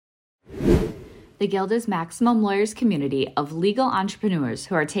The Guild is Maximum Lawyers' community of legal entrepreneurs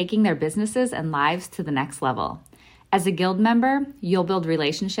who are taking their businesses and lives to the next level. As a Guild member, you'll build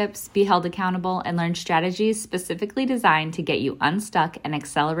relationships, be held accountable, and learn strategies specifically designed to get you unstuck and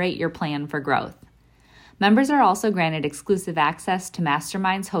accelerate your plan for growth. Members are also granted exclusive access to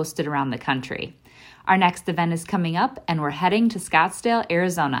masterminds hosted around the country. Our next event is coming up, and we're heading to Scottsdale,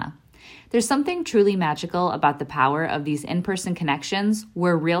 Arizona. There's something truly magical about the power of these in-person connections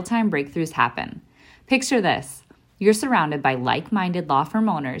where real-time breakthroughs happen. Picture this. You're surrounded by like-minded law firm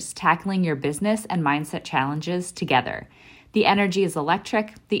owners tackling your business and mindset challenges together. The energy is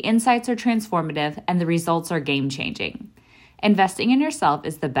electric, the insights are transformative, and the results are game-changing. Investing in yourself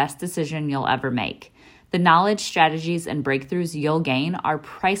is the best decision you'll ever make. The knowledge, strategies, and breakthroughs you'll gain are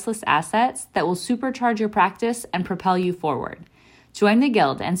priceless assets that will supercharge your practice and propel you forward. Join the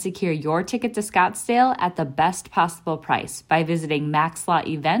Guild and secure your ticket to Scottsdale at the best possible price by visiting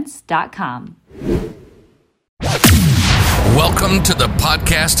maxlawevents.com. Welcome to the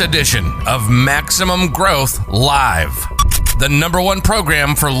podcast edition of Maximum Growth Live, the #1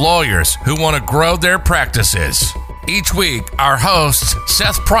 program for lawyers who want to grow their practices. Each week, our hosts,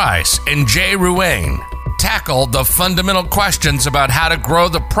 Seth Price and Jay Ruane, tackle the fundamental questions about how to grow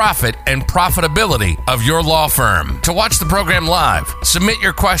the profit and profitability of your law firm. To watch the program live, submit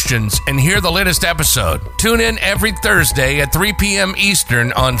your questions, and hear the latest episode, tune in every Thursday at 3 p.m.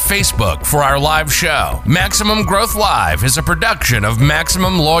 Eastern on Facebook for our live show. Maximum Growth Live is a production of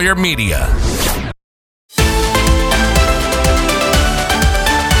Maximum Lawyer Media.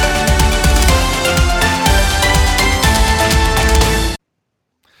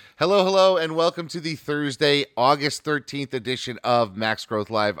 Hello, and welcome to the Thursday, August 13th edition of Max Growth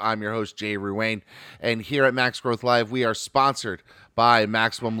Live. I'm your host, Jay Ruane, and here at Max Growth Live, we are sponsored by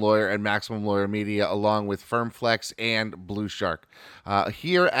Maximum Lawyer and Maximum Lawyer Media, along with FirmFlex and Blue Shark.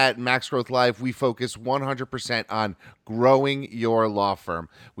 Here at Max Growth Live, we focus 100% on growing your law firm.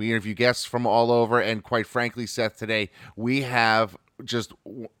 We interview guests from all over, and quite frankly, Seth, today we have just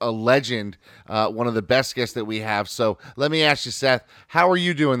a legend, one of the best guests that we have. So let me ask you, Seth, how are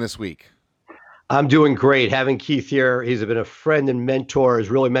you doing this week? I'm doing great. Having Keith here, he's been a friend and mentor, has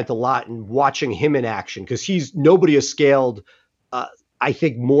really meant a lot, and watching him in action, because nobody has scaled, I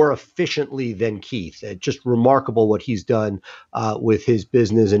think, more efficiently than Keith. Just remarkable what he's done with his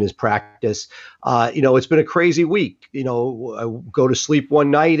business and his practice. It's been a crazy week. I go to sleep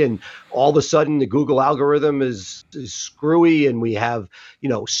one night and all of a sudden the Google algorithm is screwy, and we have,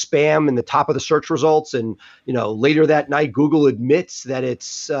 spam in the top of the search results. And, later that night, Google admits that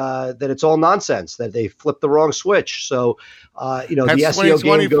it's all nonsense, that they flipped the wrong switch. So, That's the SEO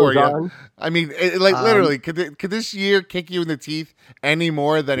game goes on. I mean, literally, could this year kick you in the teeth any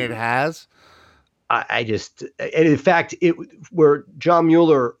more than it has? And in fact, where John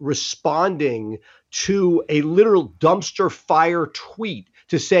Mueller responding to a literal dumpster fire tweet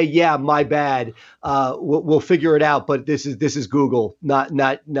to say, "Yeah, my bad. We'll figure it out." But this is Google. No.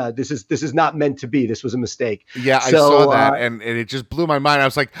 This is not meant to be. This was a mistake. Yeah, I saw that, and it just blew my mind. I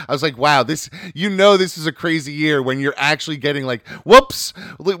was like, wow, this is a crazy year when you're actually getting like, whoops,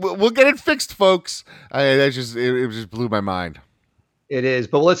 we'll get it fixed, folks. It just blew my mind. It is,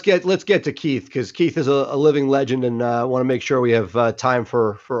 but let's get to Keith, because Keith is a living legend, and I want to make sure we have time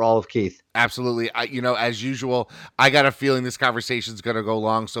for all of Keith. Absolutely. As usual, I got a feeling this conversation is going to go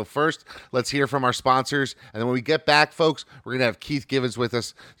long. So first, let's hear from our sponsors, and then when we get back, folks, we're going to have Keith Givens with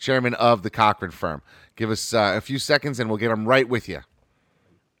us, chairman of the Cochran Firm. Give us a few seconds, and we'll get him right with you.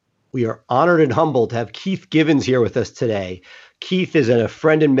 We are honored and humbled to have Keith Givens here with us today. Keith is a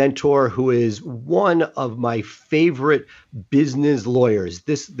friend and mentor who is one of my favorite business lawyers.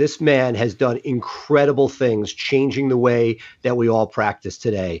 This man has done incredible things, changing the way that we all practice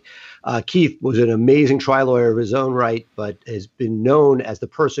today. Keith was an amazing trial lawyer of his own right, but has been known as the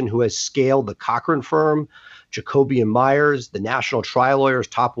person who has scaled the Cochran Firm, Jacoby and Myers, the National Trial Lawyers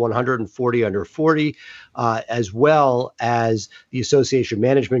Top 140 Under 40, as well as the Association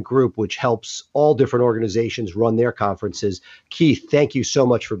Management Group, which helps all different organizations run their conferences. Keith, thank you so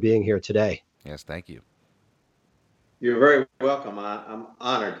much for being here today. Yes, thank you. You're very welcome. I'm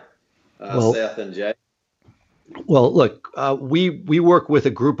honored, Seth and Jay. Well, look, we work with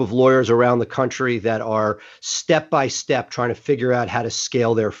a group of lawyers around the country that are step by step trying to figure out how to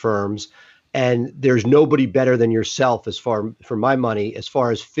scale their firms. And there's nobody better than yourself, for my money, as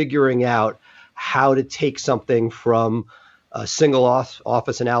far as figuring out how to take something from a single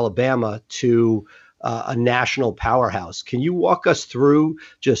office in Alabama to a national powerhouse. Can you walk us through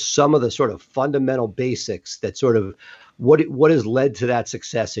just some of the sort of fundamental basics that sort of what has led to that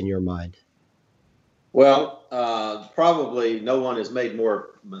success in your mind? Well, probably no one has made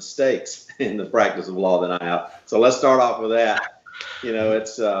more mistakes in the practice of law than I have. So let's start off with that.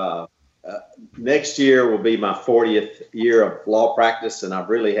 It's next year will be my 40th year of law practice, and I've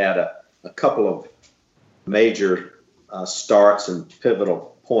really had a couple of major starts and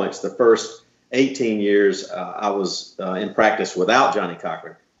pivotal points. The first 18 years I was in practice without Johnnie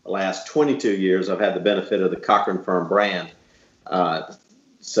Cochran. The last 22 years I've had the benefit of the Cochran Firm brand.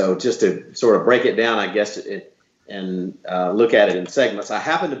 So just to sort of break it down, I guess, and look at it in segments, I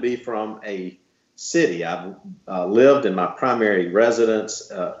happen to be from a city. I've lived, and my primary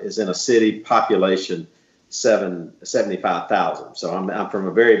residence is in a city population 75,000. So I'm from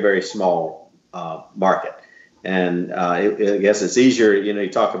a very, very small market. And I guess it's easier, you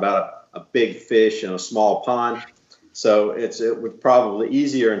talk about a big fish in a small pond. So it was probably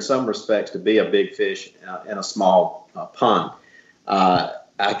easier in some respects to be a big fish in a small pond.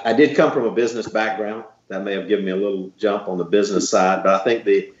 I did come from a business background. That may have given me a little jump on the business side, but I think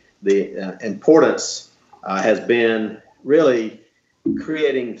the importance has been really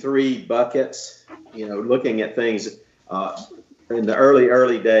creating three buckets. Looking at things in the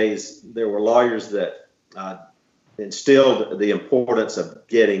early days, there were lawyers that instilled the importance of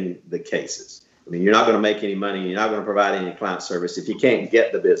getting the cases. I mean, you're not going to make any money, you're not going to provide any client service if you can't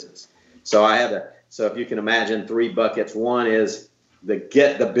get the business. So if you can imagine three buckets. One is the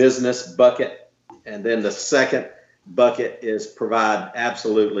get the business bucket, and then the second bucket is provide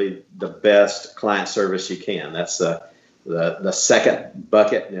absolutely the best client service you can. That's the second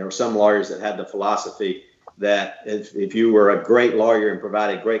bucket. There were some lawyers that had the philosophy that if you were a great lawyer and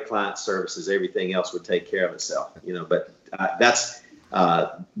provided great client services, everything else would take care of itself. But that's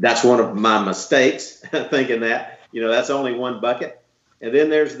one of my mistakes, thinking that that's only one bucket. And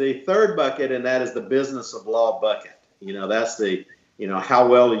then there's the third bucket, and that is the business of law bucket. That's the how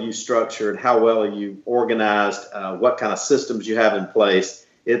well are you structured, how well are you organized, what kind of systems you have in place.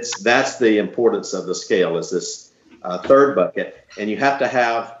 That's the importance of the scale, is this third bucket. And you have to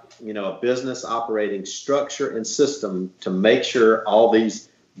have a business operating structure and system to make sure all these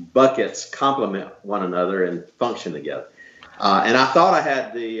buckets complement one another and function together. And I thought I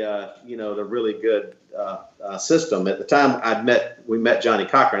had the really good system. At the time we met Johnnie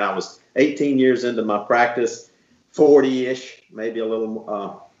Cochran, I was 18 years into my practice, 40-ish, maybe a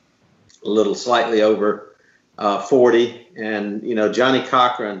little slightly over 40. And, Johnnie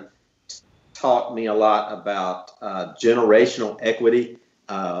Cochran taught me a lot about generational equity,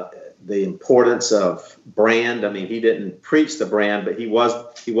 the importance of brand. I mean, he didn't preach the brand, but he was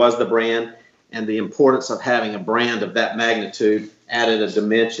the brand, and the importance of having a brand of that magnitude added a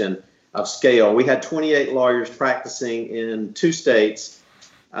dimension of scale. We had 28 lawyers practicing in 2 states.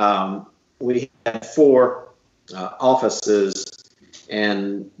 We had 4 offices,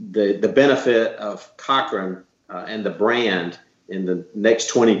 and the benefit of Cochran and the brand in the next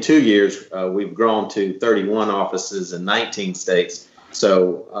 22 years, we've grown to 31 offices in 19 states.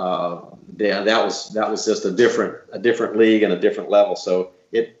 So that was just a different league and a different level. So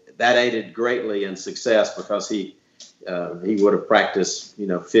that aided greatly in success, because he would have practiced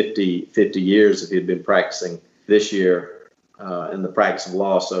 50 years if he had been practicing this year in the practice of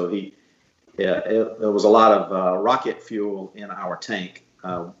law. So there was a lot of rocket fuel in our tank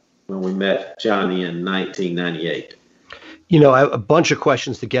when we met Johnny in 1998. I have a bunch of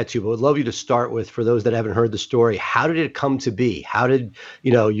questions to get to, but would love you to start with, for those that haven't heard the story, how did it come to be? How did,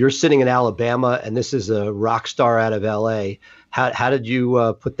 you're sitting in Alabama and this is a rock star out of LA. How did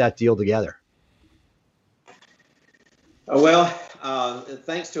you put that deal together?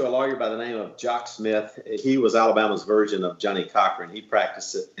 Thanks to a lawyer by the name of Jock Smith. He was Alabama's version of Johnnie Cochran. He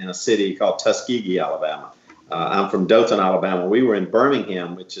practiced in a city called Tuskegee, Alabama. I'm from Dothan, Alabama. We were in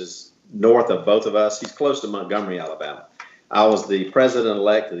Birmingham, which is north of both of us. He's close to Montgomery, Alabama. I was the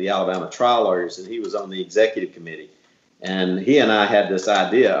president-elect of the Alabama Trial Lawyers, and he was on the executive committee. And he and I had this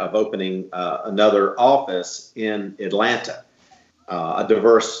idea of opening another office in Atlanta, a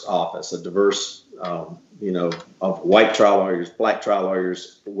diverse office, of white trial lawyers, black trial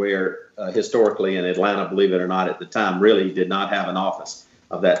lawyers, where historically in Atlanta, believe it or not, at the time, really did not have an office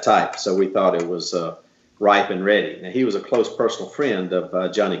of that type. So we thought it was ripe and ready. Now, he was a close personal friend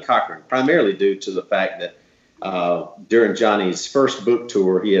of Johnnie Cochran, primarily due to the fact that during Johnny's first book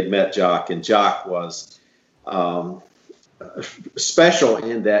tour, he had met Jock, and Jock was special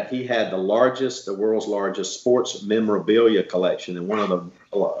in that he had the world's largest sports memorabilia collection, and one of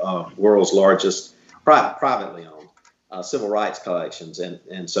the world's largest privately owned civil rights collections.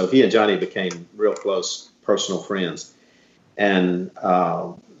 And so he and Johnny became real close personal friends. And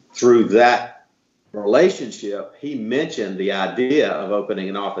through that relationship, he mentioned the idea of opening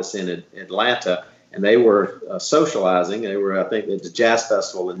an office in Atlanta. and they were socializing. They were, I think, at the Jazz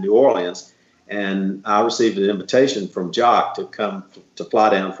Festival in New Orleans, and I received an invitation from Jock to come to fly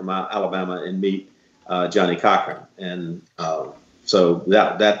down from Alabama and meet Johnnie Cochran, and so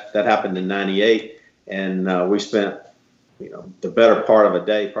that happened in '98, and we spent the better part of a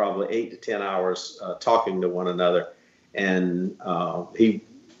day, probably 8 to 10 hours talking to one another, and he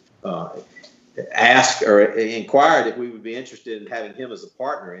asked or inquired if we would be interested in having him as a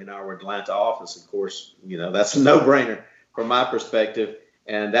partner in our Atlanta office. Of course, that's a no-brainer from my perspective,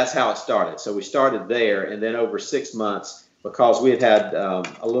 and that's how it started. So we started there, and then over 6 months, because we had a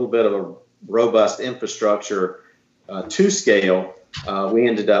little bit of a robust infrastructure to scale, we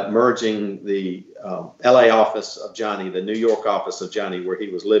ended up merging the LA office of Johnny, the New York office of Johnny, where he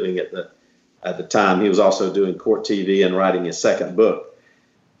was living at the time. He was also doing Court TV and writing his second book.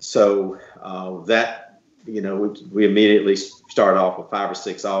 So we immediately started off with 5 or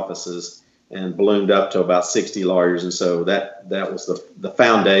 6 offices and ballooned up to about 60 lawyers. And so that was the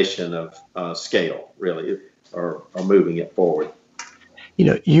foundation of scale, really, or moving it forward.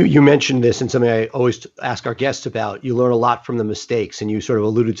 You mentioned this, and something I always ask our guests about. You learn a lot from the mistakes, and you sort of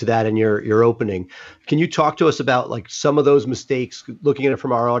alluded to that in your opening. Can you talk to us about like some of those mistakes, looking at it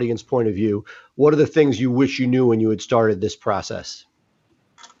from our audience point of view? What are the things you wish you knew when you had started this process?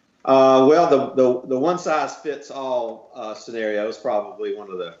 Well, the one size fits all scenario is probably one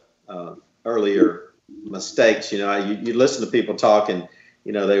of the earlier mistakes. You listen to people talk, and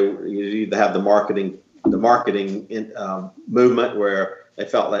you either have the marketing movement where they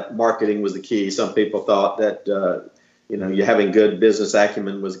felt that marketing was the key. Some people thought that you having good business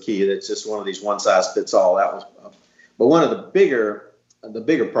acumen was the key. That's just one of these one size fits all. But one of the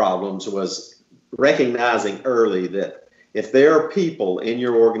bigger problems was recognizing early that if there are people in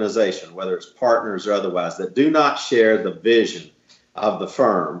your organization, whether it's partners or otherwise, that do not share the vision of the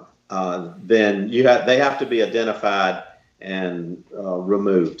firm, then they have to be identified and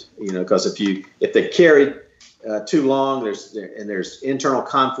removed. Because if they carry too long, there's internal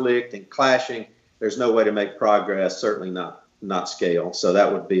conflict and clashing, there's no way to make progress, certainly not scale. So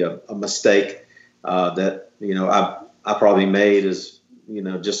that would be a mistake that I probably made, is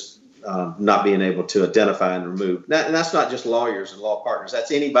just not being able to identify and remove. And that's not just lawyers and law partners.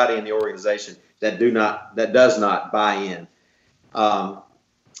 That's anybody in the organization that does not buy in.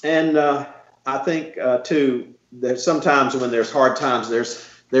 And I think too, there's sometimes when there's hard times,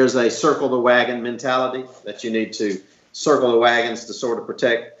 there's a circle the wagon mentality, that you need to circle the wagons to sort of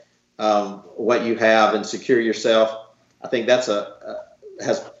protect what you have and secure yourself. I think that's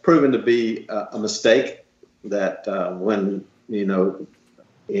has proven to be a mistake. That when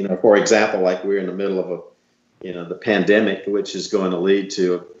for example, like we're in the middle of the pandemic, which is going to lead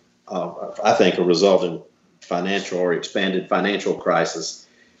to I think a resulting financial or expanded financial crisis,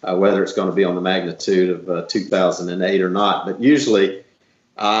 whether it's going to be on the magnitude of 2008 or not. But usually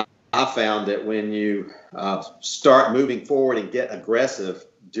I found that when you start moving forward and get aggressive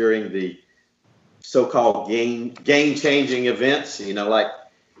during the so-called game-changing events, like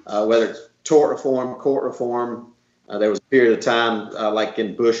whether it's tort reform, court reform. There was a period of time, like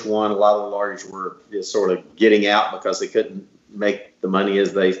in Bush 1, a lot of the lawyers were just sort of getting out because they couldn't make the money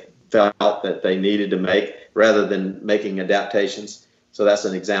as they felt that they needed to make, rather than making adaptations. So that's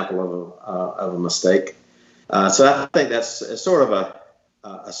an example of a mistake. So I think that's sort of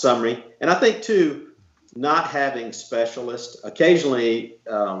a summary. And I think, too, not having specialists. Occasionally,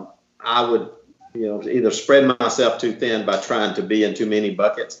 I would either spread myself too thin by trying to be in too many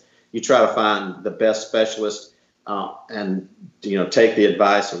buckets. You try to find the best specialist and take the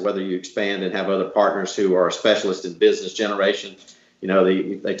advice of whether you expand and have other partners who are specialists in business generation.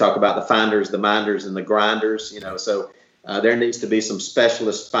 They talk about the finders, the minders, and the grinders. So there needs to be some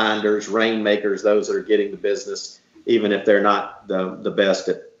specialist finders, rainmakers, those that are getting the business, even if they're not the best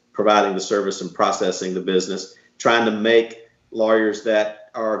at providing the service and processing the business. Trying to make lawyers that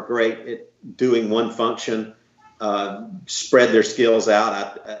are great at doing one function spread their skills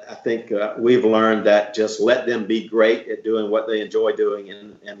out. I think we've learned that just let them be great at doing what they enjoy doing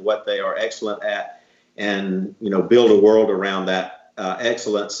and what they are excellent at, and build a world around that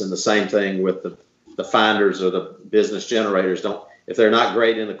excellence. And the same thing with the finders or the business generators. If they're not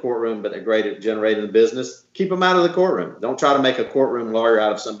great in the courtroom, but they're great at generating the business, keep them out of the courtroom. Don't try to make a courtroom lawyer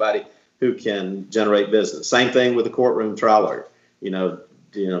out of somebody who can generate business. Same thing with the courtroom trial lawyer.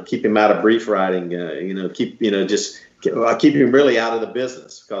 Keep him out of brief writing. Keep him really out of the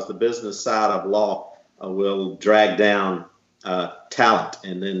business, because the business side of law will drag down talent,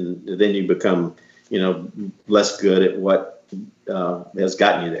 and then you become less good at what has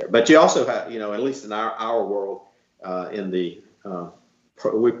gotten you there. But you also have, at least in our world, in the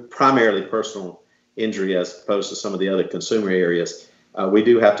we're primarily personal injury as opposed to some of the other consumer areas. We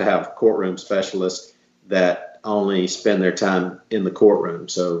do have to have courtroom specialists that only spend their time in the courtroom.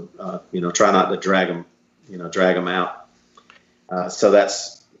 So, try not to drag them out. So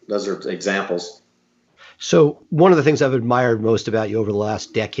those are examples. So one of the things I've admired most about you over the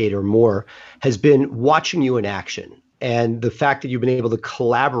last decade or more has been watching you in action, and the fact that you've been able to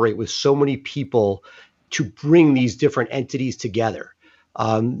collaborate with so many people to bring these different entities together.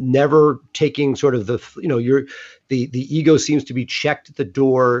 Never taking sort of the ego seems to be checked at the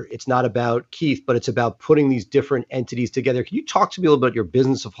door. It's not about Keith, but it's about putting these different entities together. Can you talk to me a little bit about your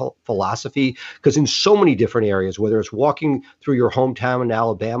business of philosophy? Because in so many different areas, whether it's walking through your hometown in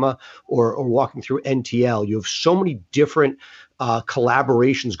Alabama or walking through NTL, you have so many different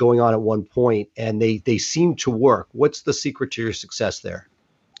collaborations going on at one point, and they seem to work. What's the secret to your success there?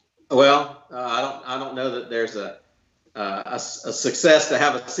 Well, I don't know that there's a success to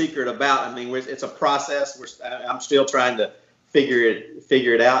have a secret about. I mean, it's a process. I'm still trying to figure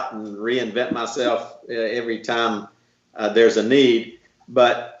it out and reinvent myself every time there's a need.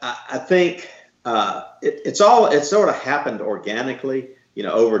 But I think it's sort of happened organically,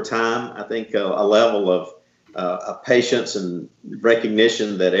 over time. I think a level of patience and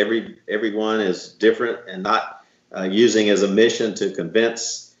recognition that everyone is different, and not using as a mission to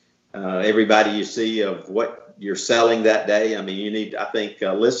convince everybody you see of what you're selling that day. I mean, you need, I think,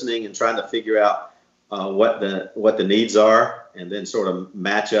 listening and trying to figure out what the needs are, and then sort of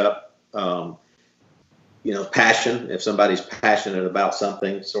match up, passion. If somebody's passionate about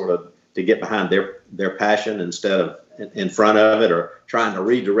something, sort of to get behind their passion instead of in front of it or trying to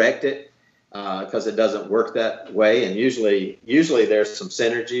redirect it, because it doesn't work that way. And usually there's some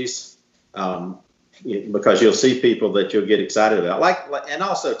synergies. Because you'll see people that you'll get excited about, and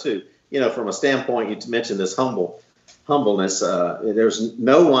also too, from a standpoint, you mentioned this humbleness. There's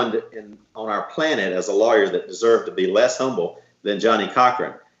no one on our planet as a lawyer that deserved to be less humble than Johnny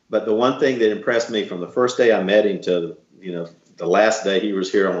Cochran. But the one thing that impressed me from the first day I met him to the last day he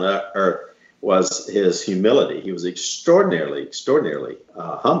was here on earth was his humility. He was extraordinarily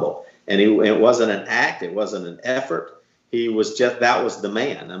humble, and it wasn't an act, it wasn't an effort. He was that was the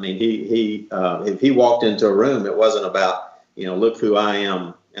man. I mean, he if he walked into a room, it wasn't about, look who I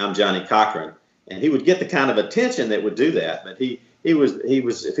am, I'm Johnny Cochran. And he would get the kind of attention that would do that. But he was,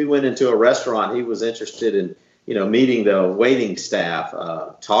 if he went into a restaurant, he was interested in, meeting the waiting staff,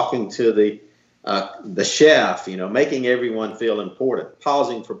 talking to the chef, making everyone feel important,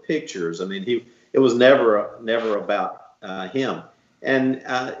 pausing for pictures. I mean, it was never about him. And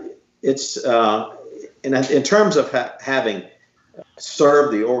it's, in terms of having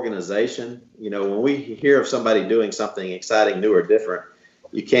served the organization, when we hear of somebody doing something exciting, new, or different,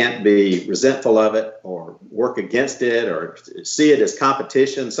 you can't be resentful of it or work against it or see it as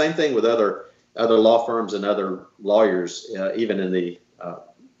competition. Same thing with other law firms and other lawyers, even in the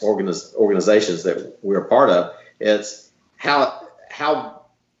organizations that we're a part of. It's how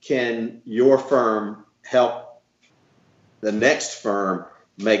can your firm help the next firm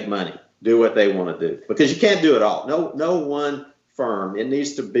make money, do what they want to do, because you can't do it all. No one firm. It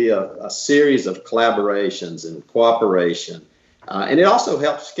needs to be a series of collaborations and cooperation. And it also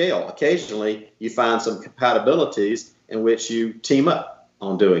helps scale. Occasionally, you find some compatibilities in which you team up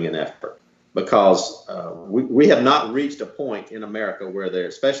on doing an effort, because we have not reached a point in America where there,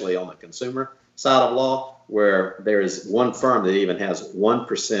 especially on the consumer side of law, where there is one firm that even has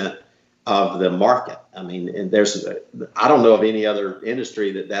 1% of the market. I mean, and I don't know of any other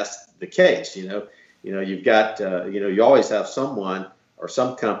industry that's the case. You've got, you always have someone or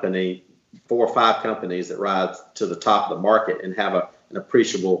some company, 4 or 5 companies that rise to the top of the market and have an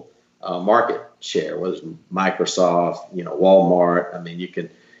appreciable market share, whether it's Microsoft, Walmart. I mean, you can,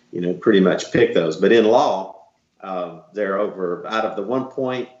 pretty much pick those. But in law, there are out of the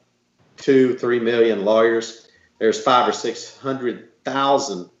 1.2-3 million lawyers, there's 500,000 or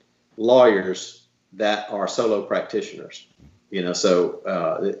 600,000 lawyers that are solo practitioners. So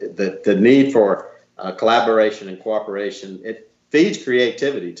the need for collaboration and cooperation, it feeds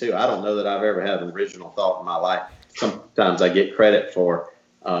creativity too. I don't know that I've ever had an original thought in my life. Sometimes I get credit for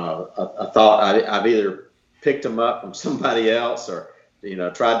a thought. I've either picked them up from somebody else, or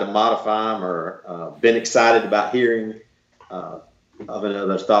tried to modify them, or been excited about hearing of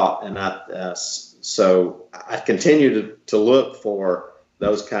another thought. And so I continue to look for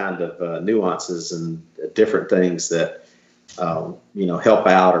those kind of nuances and different things that help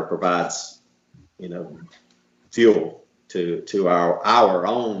out or provides fuel to our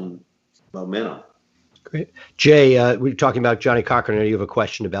own momentum. Great. Jay, we were talking about Johnny Cochran. I know you have a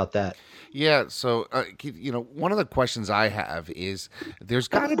question about that. Yeah, so one of the questions I have is there's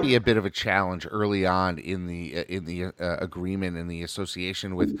got to be a bit of a challenge early on in the agreement and the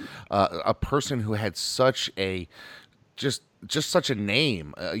association with a person who had such a just such a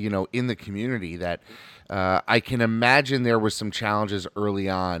name, in the community that I can imagine there was some challenges early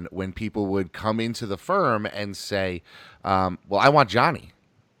on when people would come into the firm and say, "Well, I want Johnny,"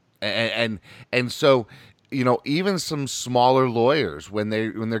 and so even some smaller lawyers when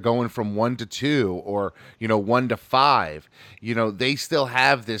they're going from 1 to 2 or 1 to 5, they still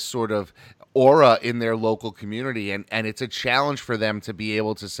have this sort of aura in their local community, and it's a challenge for them to be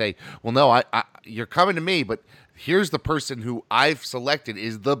able to say, well, no, I you're coming to me, but here's the person who I've selected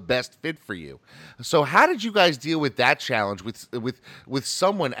is the best fit for you. So how did you guys deal with that challenge with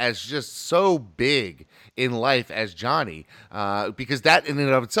someone as just so big in life as Johnny? Because that in and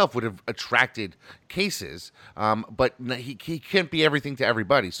of itself would have attracted cases, but he can't be everything to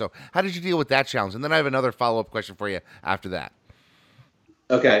everybody. So how did you deal with that challenge? And then I have another follow-up question for you after that.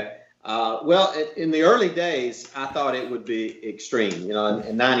 Okay. Well, in the early days, I thought it would be extreme.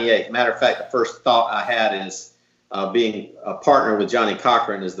 In 98, matter of fact, the first thought I had is being a partner with Johnny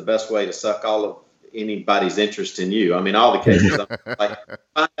Cochran is the best way to suck all of anybody's interest in you. I mean, all the cases, like,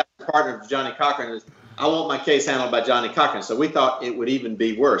 I'm partner with Johnny Cochran is, I want my case handled by Johnny Cochran. So we thought it would even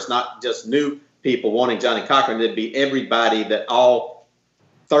be worse, not just new people wanting Johnny Cochran, it'd be everybody that all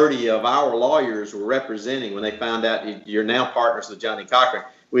 30 of our lawyers were representing when they found out you're now partners with Johnny Cochran.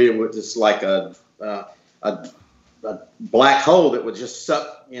 We were just like a black hole that would just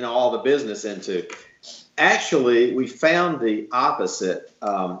suck, all the business into. Actually, we found the opposite.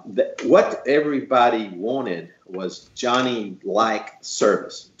 That what everybody wanted was Johnny-like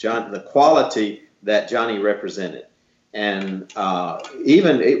service, the quality that Johnny represented. And Johnny,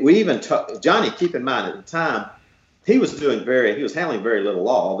 keep in mind, at the time, he was handling very little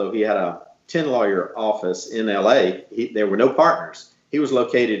law, although he had a 10-lawyer office in L.A. There were no partners. He was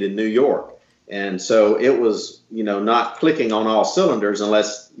located in New York. And so it was, not clicking on all cylinders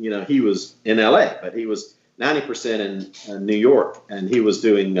unless, he was in L.A., but he was 90% in New York, and he was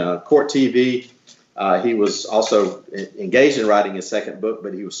doing court TV. He was also engaged in writing his second book,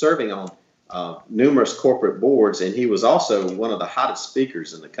 but he was serving on numerous corporate boards, and he was also one of the hottest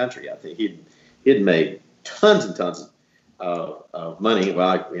speakers in the country. I think he'd made tons and tons of money. Well,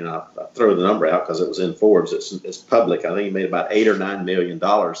 I throw the number out because it was in Forbes. It's public. I think he made about $8 or $9 million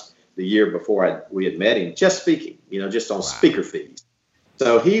the year before we had met him, just speaking, just on speaker fees.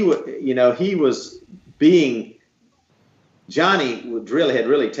 So he was being, Johnny had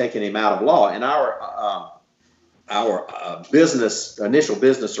really taken him out of law. And our initial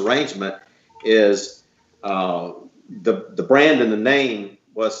business arrangement is the brand and the name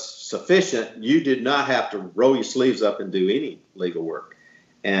was sufficient. You did not have to roll your sleeves up and do any legal work.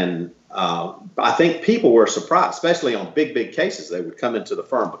 And I think people were surprised, especially on big cases. They would come into the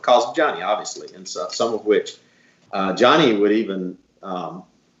firm because of Johnny, obviously, and some of which Johnny would even,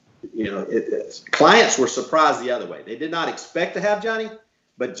 clients were surprised the other way. They did not expect to have Johnny,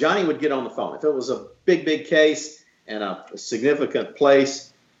 but Johnny would get on the phone. If it was a big case and a significant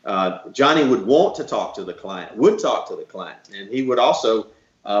place, Johnny would want to talk to the client, and he would also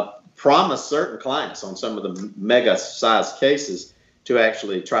promise certain clients on some of the mega-sized cases to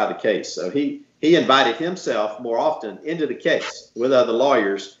actually try the case. So he invited himself more often into the case with other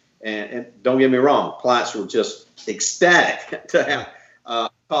lawyers. And don't get me wrong, clients were just ecstatic to have a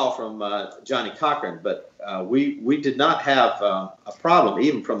call from Johnny Cochran. But we did not have a problem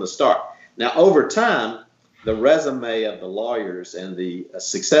even from the start. Now, over time, the resume of the lawyers and the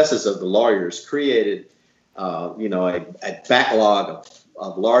successes of the lawyers created, a backlog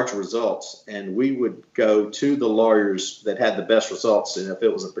of large results, and we would go to the lawyers that had the best results. And if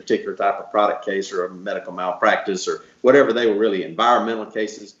it was a particular type of product case or a medical malpractice or whatever, they were really environmental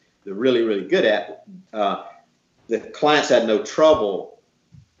cases they're really, really good at, the clients had no trouble,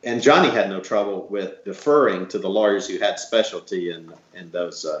 and Johnny had no trouble with deferring to the lawyers who had specialty in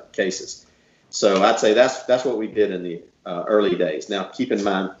those cases. So I'd say that's what we did in the early days. Now, keep in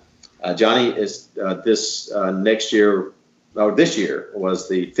mind, Johnny is this year was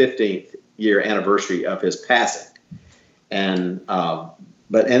the 15th year anniversary of his passing, and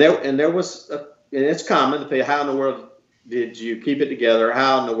it's common to say, how in the world did you keep it together?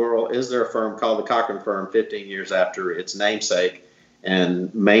 How in the world is there a firm called the Cochran Firm 15 years after its namesake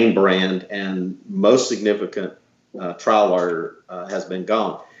and main brand and most significant trial lawyer has been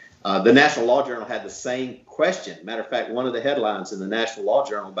gone? The National Law Journal had the same question. Matter of fact, one of the headlines in the National Law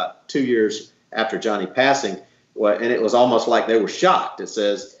Journal about 2 years after Johnny passing, and it was almost like they were shocked. It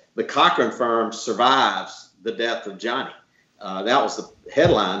says, the Cochran Firm survives the death of Johnny. that was the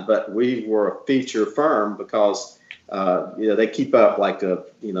headline, but we were a feature firm because they keep up like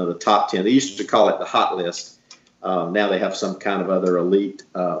the top 10. They used to call it the hot list. Now they have some kind of other elite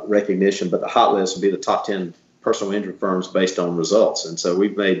recognition, but the hot list would be the top 10 personal injury firms based on results. And so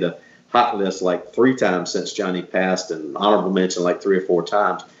we've made the hot list like 3 times since Johnny passed, and honorable mention like 3 or 4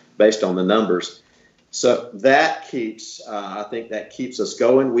 times based on the numbers. So that keeps, I think that keeps us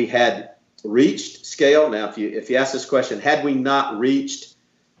going. We had reached scale. Now, if you ask this question, had we not reached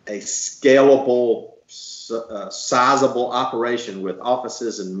a scalable, sizable operation with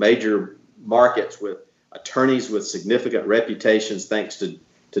offices in major markets, with attorneys with significant reputations, thanks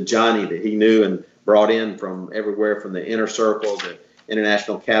to Johnny that he knew and brought in from everywhere from the inner circle, the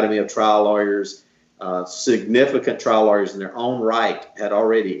International Academy of Trial Lawyers, significant trial lawyers in their own right had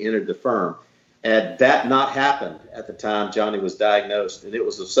already entered the firm. Had that not happened at the time Johnny was diagnosed, and it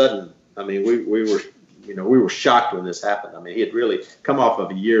was a sudden, I mean, we were shocked when this happened. I mean, he had really come off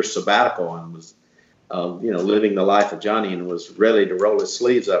of a year's sabbatical and was, living the life of Johnny, and was ready to roll his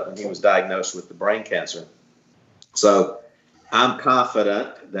sleeves up when he was diagnosed with the brain cancer. So I'm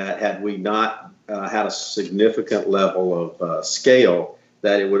confident that had we not had a significant level of scale,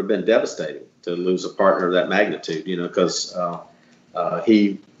 that it would have been devastating to lose a partner of that magnitude, because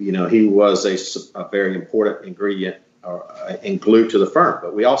he was a very important ingredient and glue to the firm.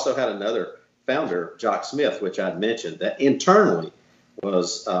 But we also had another founder, Jock Smith, which I'd mentioned, that internally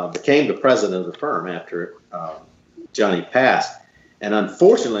became the president of the firm after Johnny passed. And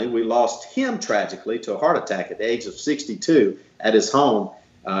unfortunately, we lost him tragically to a heart attack at the age of 62 at his home.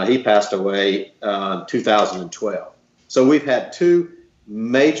 He passed away in 2012. So we've had 2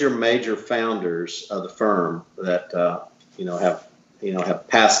 major founders of the firm that have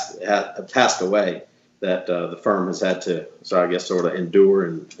passed away, that the firm has had to, so I guess, sort of endure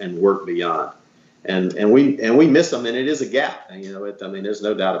and work beyond. And we miss them, and it is a gap. There's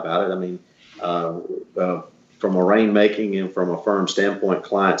no doubt about it. I mean, from a rainmaking and from a firm standpoint,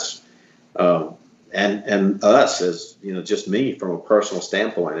 clients and us as just me from a personal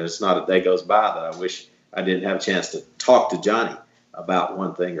standpoint. And it's not a day goes by that I wish I didn't have a chance to talk to Johnny about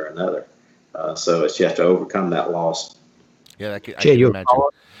one thing or another. So it's you have to overcome that loss. Yeah, I can imagine.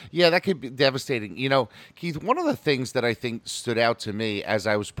 Yeah, that could be devastating. Keith, one of the things that I think stood out to me as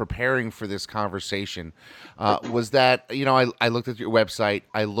I was preparing for this conversation was that, I looked at your website,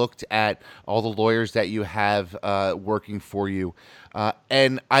 I looked at all the lawyers that you have working for you,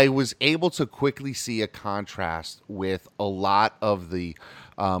 and I was able to quickly see a contrast with a lot of the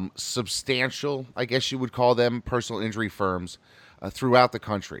substantial, I guess you would call them, personal injury firms throughout the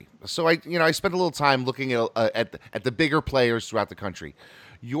country. So I spent a little time looking at the bigger players throughout the country.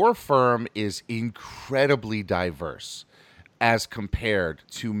 Your firm is incredibly diverse as compared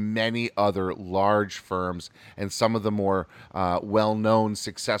to many other large firms and some of the more well-known,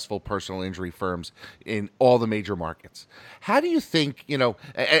 successful personal injury firms in all the major markets. How do you think, and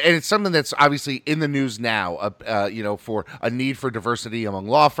it's something that's obviously in the news now, for a need for diversity among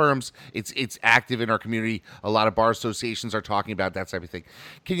law firms. It's active in our community. A lot of bar associations are talking about that type of thing.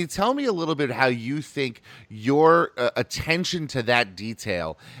 Can you tell me a little bit how you think your attention to that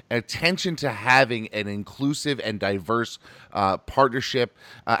detail, attention to having an inclusive and diverse partnership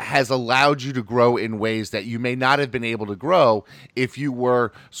has allowed you to grow in ways that you may not have been able to grow if you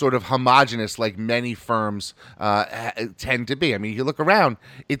were sort of homogenous like many firms tend to be? I mean, you look around,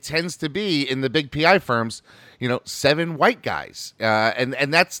 it tends to be in the big PI firms, 7 white guys.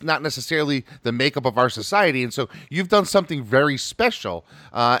 And that's not necessarily the makeup of our society. And so you've done something very special.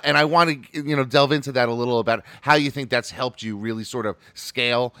 And I want to, delve into that a little about how you think that's helped you really sort of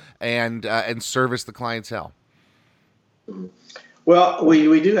scale and service the clientele. Well,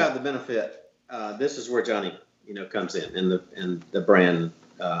 we do have the benefit. This is where Johnny, comes in, and the brand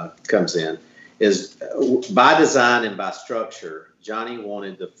comes in. Is by design and by structure, Johnny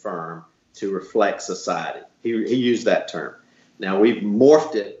wanted the firm to reflect society. He used that term. Now we've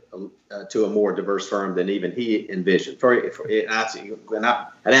morphed it to a more diverse firm than even he envisioned. I'd ask you,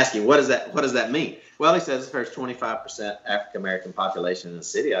 what does that mean? Well, he says if there's 25% African American population in the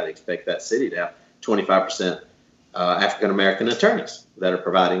city, I'd expect that city to have 25% African American attorneys that are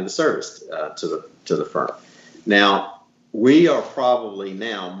providing the service to the firm. Now, we are probably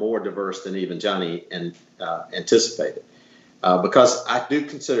now more diverse than even Johnny anticipated, because I do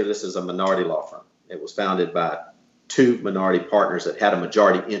consider this as a minority law firm. It was founded by 2 minority partners that had a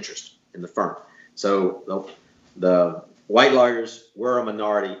majority interest in the firm. So the white lawyers were a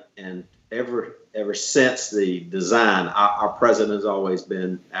minority, and ever since the design, our president has always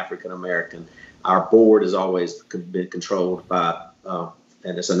been African American. Our board has always been controlled by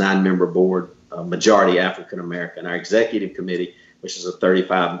and it's a 9-member board, majority African American. Our executive committee, which is a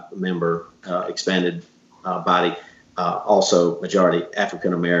 35-member expanded body, also majority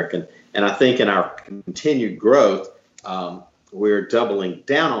African American. And I think in our continued growth, we're doubling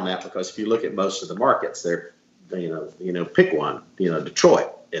down on that, because if you look at most of the markets, they're, pick one,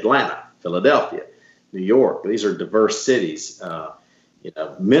 Detroit, Atlanta, Philadelphia, New York. These are diverse cities.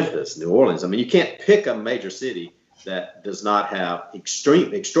 Memphis, New Orleans. I mean, you can't pick a major city that does not have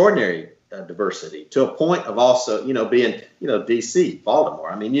extraordinary diversity, to a point of also, being, DC,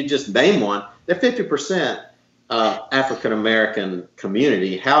 Baltimore. I mean, you just name one. They're 50% African American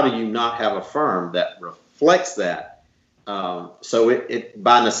community. How do you not have a firm that reflects that? So it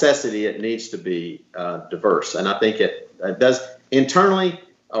by necessity, it needs to be diverse. And I think it does internally,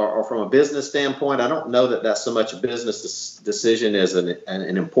 or from a business standpoint. I don't know that that's so much a business decision as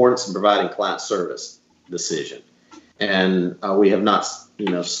an importance in providing client service decision. And we have not,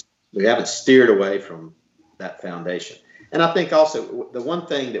 we haven't steered away from that foundation. And I think also the one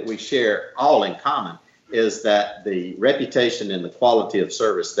thing that we share all in common is that the reputation and the quality of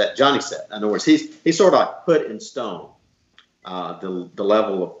service that Johnny said. In other words, he sort of like put in stone the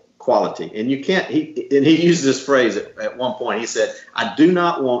level of quality. And you can't, he used this phrase at one point. He said, I do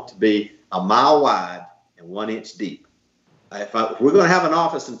not want to be a mile wide and 1 inch deep. If we're going to have an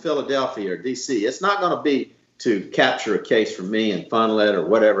office in Philadelphia or DC, it's not going to be to capture a case for me and funnel it or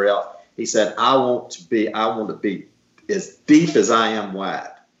whatever else. He said, I want to be as deep as I am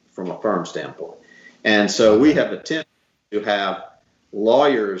wide from a firm standpoint. And so we have attempted to have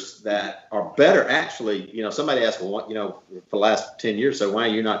lawyers that are better. Actually, somebody asked, well, for the last 10 years, so why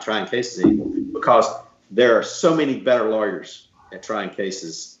are you not trying cases anymore? Because there are so many better lawyers at trying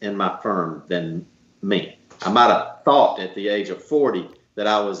cases in my firm than me. I might have thought at the age of 40 that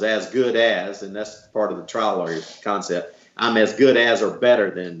I was as good as, and that's part of the trial lawyer concept, I'm as good as or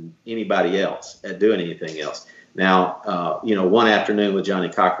better than anybody else at doing anything else. Now, one afternoon with Johnny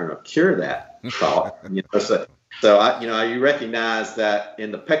Cochran will cure that thought. So you recognize that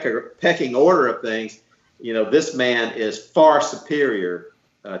in the pecking order of things, this man is far superior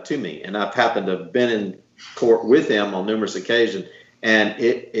to me, and I've happened to have been in court with him on numerous occasions, and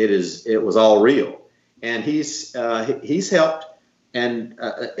it was all real. And he's helped, and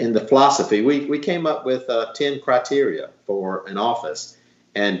in the philosophy, we came up with 10 criteria for an office,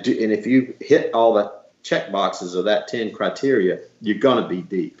 and if you hit all the check boxes of that 10 criteria, you're going to be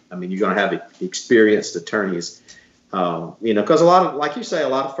deep. I mean, you're going to have experienced attorneys, because a lot of, like you say, a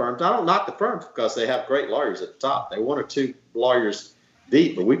lot of firms, I don't knock the firms because they have great lawyers at the top. They're 1 or 2 lawyers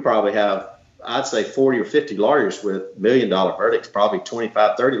deep, but we probably have, I'd say 40 or 50 lawyers with $1 million verdicts, probably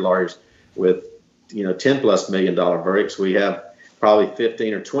 25, 30 lawyers with, $10+ million verdicts. We have probably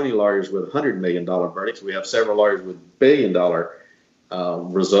 15 or 20 lawyers with $100 million verdicts. We have several lawyers with $1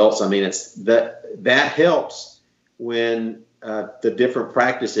 billion results. I mean, it's that helps when the different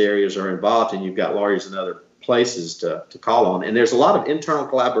practice areas are involved and you've got lawyers in other places to call on. And there's a lot of internal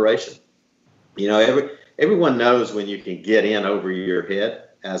collaboration. Everyone knows when you can get in over your head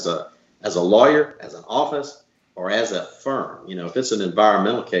as a lawyer, as an office, or as a firm. If it's an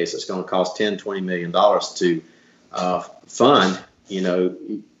environmental case, it's going to cost $10-20 million to fund,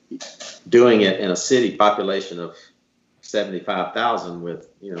 doing it in a city population of 75,000 with,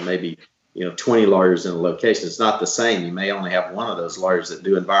 maybe 20 lawyers in a location. It's not the same. You may only have one of those lawyers that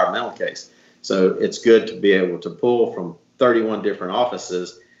do environmental case. So it's good to be able to pull from 31 different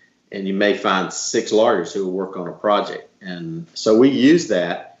offices, and you may find 6 lawyers who will work on a project. And so we use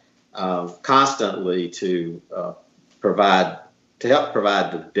that constantly to help provide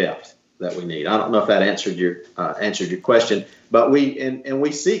the depth that we need. I don't know if that answered your question, but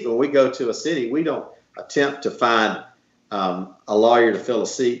we seek, when we go to a city, we don't attempt to find a lawyer to fill a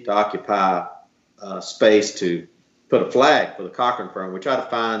seat, to occupy space, to put a flag for the Cochran firm. We try to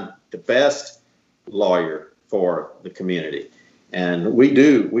find the best lawyer for the community. And we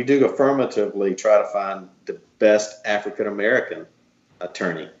do affirmatively try to find the best African American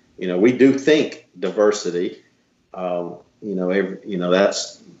attorney. We do think diversity, that's,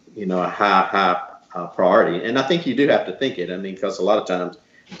 a high priority. And I think you do have to think it. I mean, because a lot of times,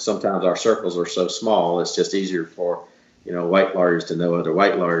 sometimes our circles are so small, it's just easier for, white lawyers to know other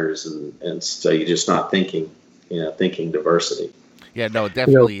white lawyers. And so you're just not thinking diversity. Yeah, no, it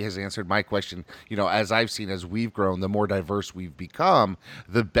definitely has answered my question. As I've seen, as we've grown, the more diverse we've become,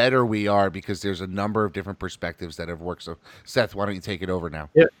 the better we are, because there's a number of different perspectives that have worked. So, Seth, why don't you take it over now?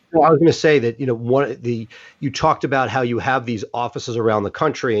 Yeah, Well, I was going to say that, you talked about how you have these offices around the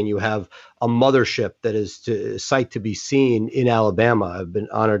country and you have a mothership that is a sight to be seen in Alabama. I've been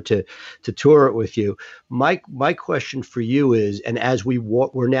honored to tour it with you. My question for you is, and as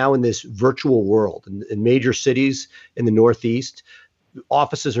we're now in this virtual world in major cities in the Northeast,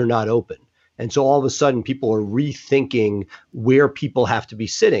 offices are not open. And so all of a sudden people are rethinking where people have to be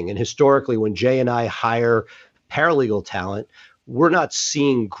sitting. And historically, when Jay and I hire paralegal talent, we're not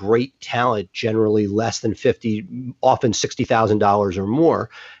seeing great talent, generally less than $50,000, often $60,000 or more.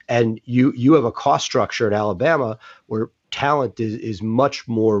 And you have a cost structure in Alabama where talent is much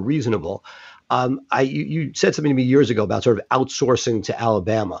more reasonable. You said something to me years ago about sort of outsourcing to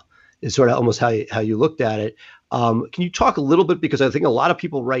Alabama is sort of almost how you looked at it. Can you talk a little bit, because I think a lot of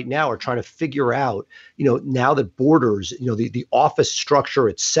people right now are trying to figure out, now that borders, the office structure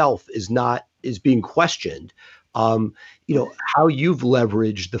itself is being questioned. How you've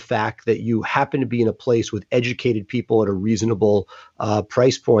leveraged the fact that you happen to be in a place with educated people at a reasonable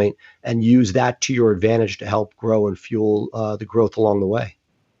price point and use that to your advantage to help grow and fuel the growth along the way.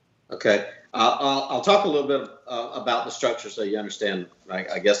 Okay. I'll talk a little bit about the structure so you understand,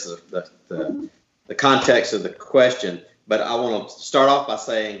 I guess, the context of the question. But I want to start off by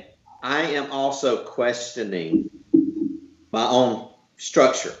saying I am also questioning my own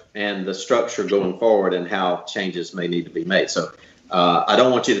structure and the structure going forward and how changes may need to be made. So I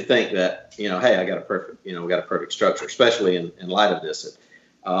don't want you to think that, hey, I got a perfect structure, especially in light of this.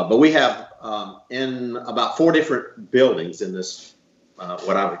 But we have in about 4 different buildings in this,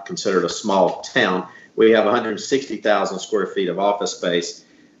 what I would consider a small town, we have 160,000 square feet of office space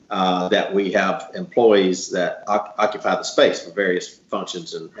that we have employees that occupy the space for various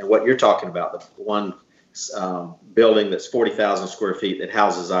functions. And what you're talking about, the one building that's 40,000 square feet that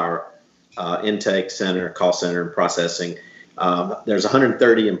houses our intake center, call center, and processing. There's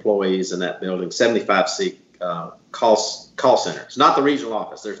 130 employees in that building, 75 seat call center. It's not the regional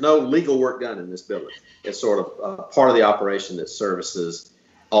office. There's no legal work done in this building. It's sort of part of the operation that services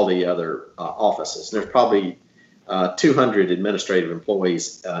all the other offices. And there's probably 200 administrative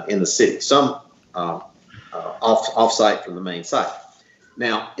employees in the city, some off-site from the main site.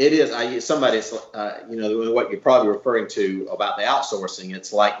 Now, it is, what you're probably referring to about the outsourcing.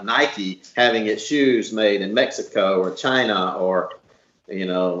 It's like Nike having its shoes made in Mexico or China, or,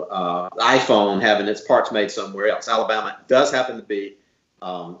 iPhone having its parts made somewhere else. Alabama does happen to be,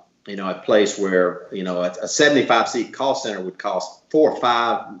 a place where, a 75 seat call center would cost 4 or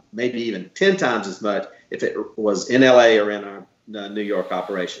 5, maybe even 10 times as much if it was in LA or in our New York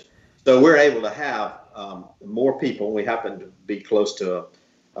operation. So we're able to have more people. We happen to be close to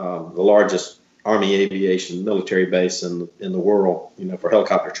the largest Army aviation military base in the world, for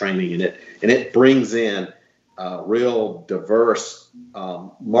helicopter training, and it brings in real diverse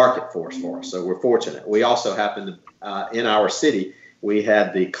market force for us. So we're fortunate. We also happen to in our city we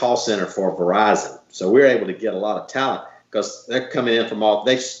had the call center for Verizon, so we're able to get a lot of talent because they're coming in from all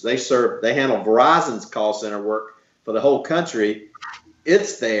they handle Verizon's call center work for the whole country.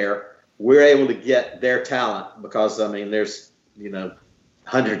 It's there. We're able to get their talent because, there's,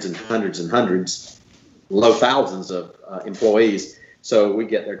 hundreds and hundreds and hundreds, low thousands of employees. So we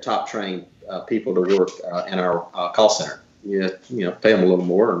get their top trained people to work in our call center. Pay them a little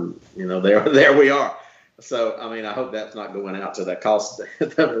more, and, there we are. So, I hope that's not going out to the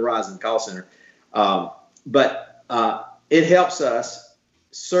Verizon call center. But it helps us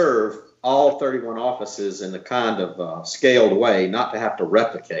serve all 31 offices in the kind of scaled way, not to have to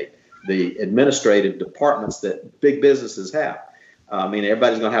replicate the administrative departments that big businesses have.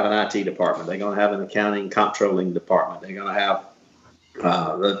 Everybody's going to have an IT department. They're going to have an accounting, controlling department. They're going to have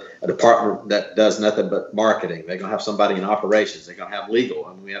a department that does nothing but marketing. They're going to have somebody in operations. They're going to have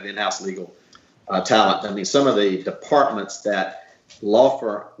legal. We have in-house legal talent. Some of the departments that law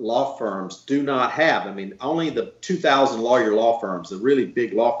firms do not have. Only the 2,000 lawyer law firms, the really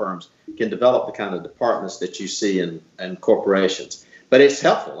big law firms, can develop the kind of departments that you see in corporations. But it's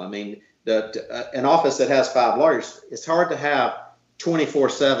helpful. An office that has 5 lawyers, it's hard to have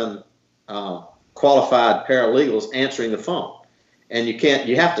 24/7 qualified paralegals answering the phone, and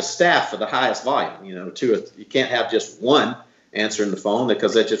you have to staff for the highest volume. You can't have just one answering the phone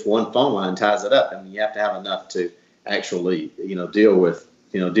because that's just one phone line ties it up. You have to have enough to actually deal with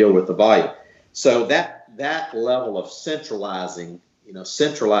the volume. So that level of centralizing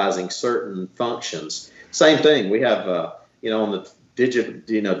certain functions. Same thing. We have on the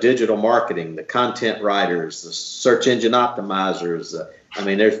digital marketing, the content writers, the search engine optimizers.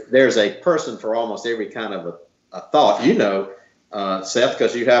 There's a person for almost every kind of a thought. Seth,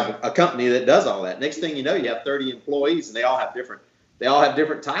 because you have a company that does all that. Next thing you know, you have 30 employees, and they all have different they all have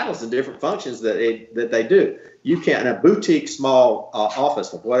different titles and different functions that they do. You can't, in a boutique small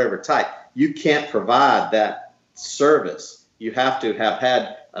office of whatever type, you can't provide that service. You have to have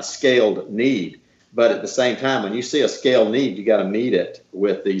had a scaled need. But at the same time, when you see a scaled need, you got to meet it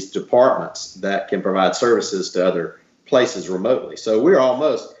with these departments that can provide services to other places remotely. So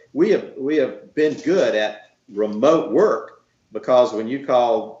we have been good at remote work, because when you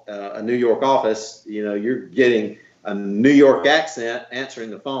call a New York office, you're getting a New York accent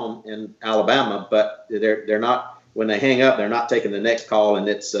answering the phone in Alabama, but they're not, when they hang up, they're not taking the next call and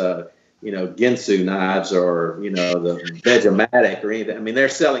it's Ginsu knives or the Vegematic or anything. I mean, they're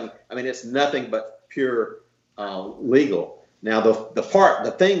selling. I mean, it's nothing but pure legal. Now,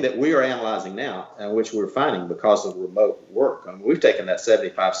 the thing that we are analyzing now, which we're finding because of remote work, I mean, we've taken that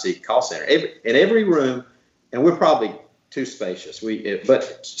 75-seat call center in every room, and we're probably too spacious.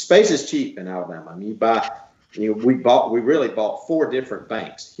 But space is cheap in Alabama. I mean, we really bought 4 different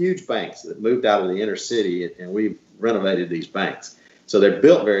banks, huge banks that moved out of the inner city, and we renovated these banks. So they're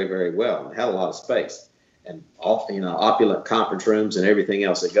built very, very well and had a lot of space and opulent conference rooms and everything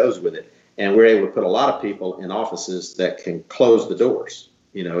else that goes with it. And we're able to put a lot of people in offices that can close the doors,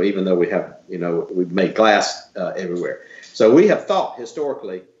 even though we've made glass everywhere. So we have thought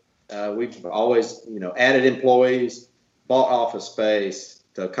historically, we've always, added employees, bought office space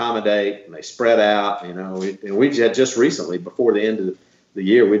to accommodate, and they spread out, and we had just recently, before the end of the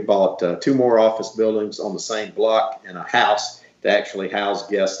year, we bought 2 more office buildings on the same block and a house to actually house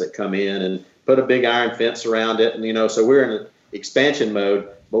guests that come in, and put a big iron fence around it. And, so we're in an expansion mode.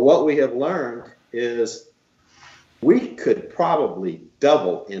 But what we have learned is we could probably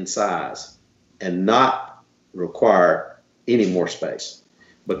double in size and not require any more space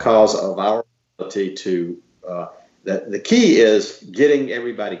because of our ability to, the key is getting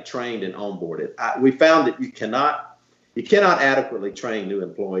everybody trained and onboarded. We found that you cannot adequately train new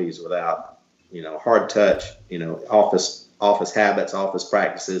employees without, hard touch, office habits, office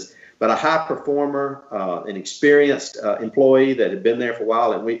practices. But a high performer, an experienced employee that had been there for a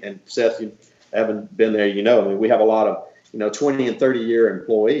while, and Seth, you haven't been there, I mean, we have a lot of 20 and 30-year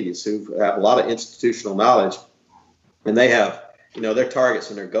employees who have a lot of institutional knowledge, and they have their targets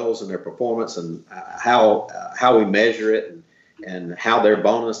and their goals and their performance and how we measure it and how they're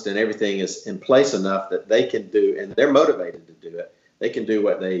bonused and everything is in place enough that they can do, and they're motivated to do it. They can do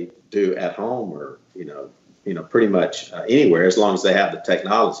what they do at home or pretty much anywhere, as long as they have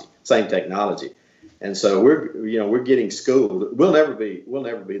the same technology. And so we're getting schooled. We'll never be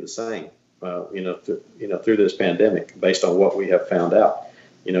the same, through this pandemic, based on what we have found out.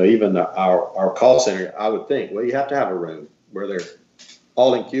 Even our call center, I would think, well, you have to have a room where they're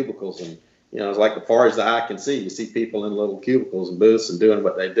all in cubicles, and it's like as far as the eye can see. You see people in little cubicles and booths and doing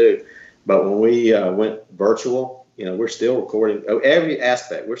what they do. But when we went virtual, we're still recording every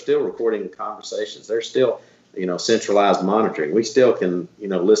aspect. We're still recording conversations. There's still centralized monitoring. We still can,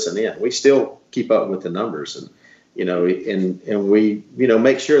 listen in. We still keep up with the numbers, and we,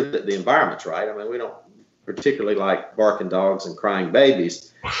 make sure that the environment's right. I mean, we don't particularly like barking dogs and crying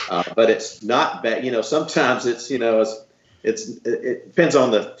babies, but it's not bad. Sometimes it's, it depends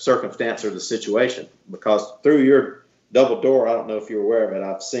on the circumstance or the situation, because through your double door, I don't know if you're aware of it,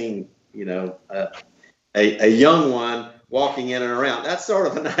 I've seen, a young one walking in and around. That's sort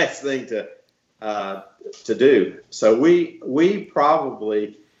of a nice thing to do. So we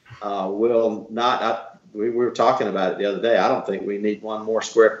probably will not. We were talking about it the other day. I don't think we need 1 more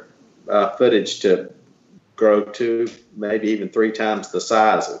square footage to grow to maybe even 3 times the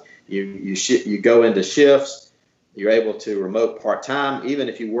size. You go into shifts. You're able to remote part-time, even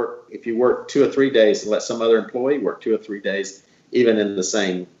if you work 2 or 3 days and let some other employee work 2 or 3 days, even in the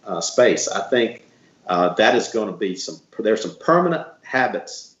same space. I think that is going to be there's some permanent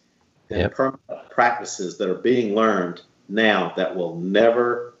habits and permanent practices that are being learned now that will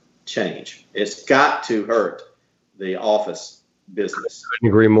never change. It's got to hurt the office business. I couldn't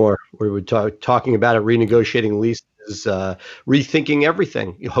agree more. We were talking about it, renegotiating leases, rethinking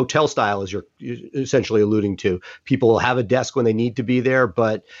everything. Hotel style, as you're essentially alluding to. People will have a desk when they need to be there,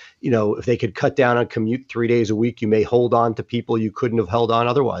 but if they could cut down on commute 3 days a week, you may hold on to people you couldn't have held on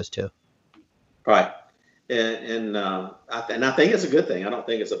otherwise to. Right. And I think it's a good thing. I don't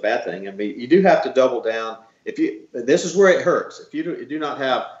think it's a bad thing. I mean, you do have to double down. This is where it hurts. If you do not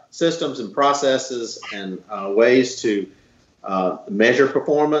have systems and processes and ways to measure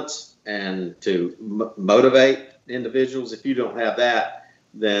performance and to motivate individuals, if you don't have that,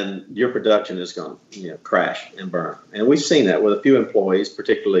 then your production is going to crash and burn. And we've seen that with a few employees,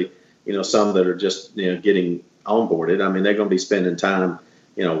 particularly some that are just getting onboarded. I mean, they're going to be spending time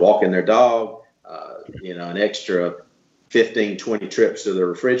walking their dog, an extra 15, 20 trips to the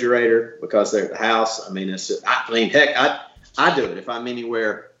refrigerator because they're at the house. I mean, heck, I do it if I'm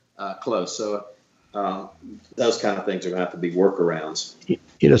anywhere close. So those kind of things are going to have to be workarounds.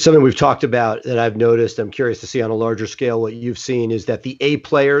 Something we've talked about that I've noticed, I'm curious to see on a larger scale what you've seen, is that the A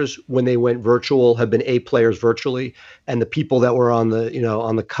players, when they went virtual, have been A players virtually, and the people that were on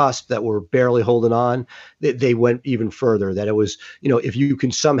the cusp, that were barely holding on, they went even further. That it was, if you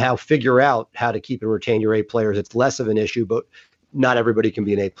can somehow figure out how to keep and retain your A players, it's less of an issue, but not everybody can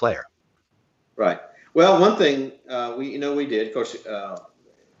be an A player. Right. Well, one thing we did, of course,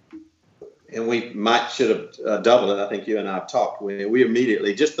 and we should have doubled it. I think you and I have talked. We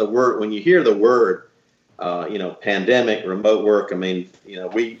immediately, just the word, when you hear the word, pandemic, remote work, I mean,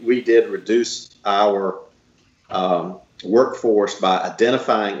 we did reduce our workforce by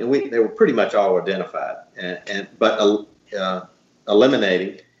identifying, and they were pretty much all identified, but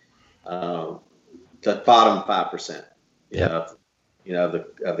eliminating the bottom 5%.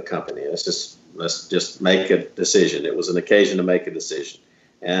 Of the company. Let's just make a decision. It was an occasion to make a decision.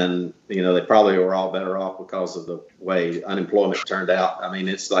 And, they probably were all better off because of the way unemployment turned out. I mean,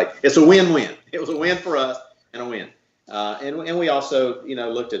 it's a win-win. It was a win for us and a win. And we also,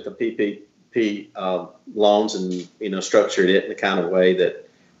 looked at the PPP loans and, structured it in the kind of way that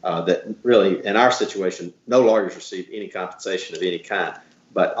really, in our situation, no lawyers received any compensation of any kind,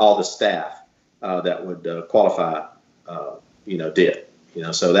 but all the staff that would qualify, did.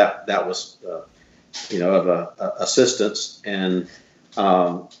 So that was, of assistance. And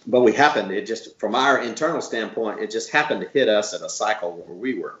but we happened, from our internal standpoint, it just happened to hit us at a cycle where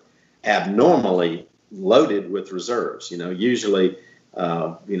we were abnormally loaded with reserves. Usually,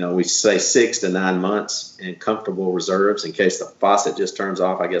 we say 6 to 9 months in comfortable reserves in case the faucet just turns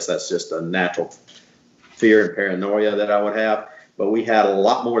off. I guess that's just a natural fear and paranoia that I would have. But we had a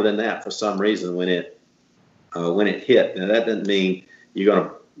lot more than that for some reason when it hit. Now, that doesn't mean you're going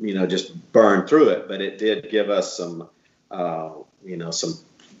to, just burn through it, but it did give us some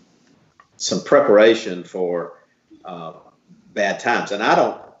preparation for bad times. And I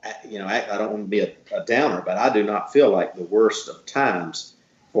don't want to be a downer, but I do not feel like the worst of times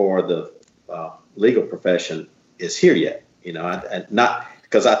for the legal profession is here yet. Not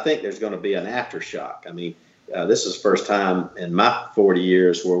because I think there's going to be an aftershock. I mean, this is the first time in my 40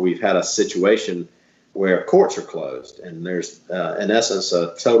 years where we've had a situation where courts are closed and there's, in essence,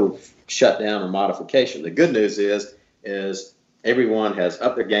 a total shutdown or modification. The good news is everyone has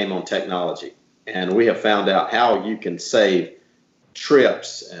upped their game on technology, and we have found out how you can save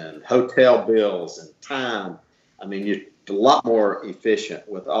trips and hotel bills and time. I mean, you're a lot more efficient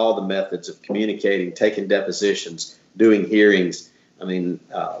with all the methods of communicating, taking depositions, doing hearings. I mean,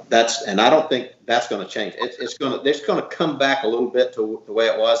 and I don't think that's going to change. It's going to come back a little bit to the way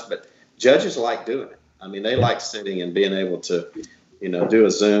it was, but judges like doing it. I mean, they like sitting and being able to, do a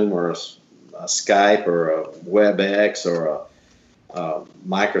Zoom or a Skype or a WebEx or a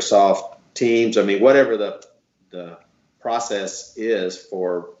Microsoft Teams. I mean, whatever the process is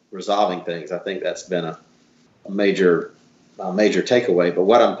for resolving things. I think that's been a major takeaway. But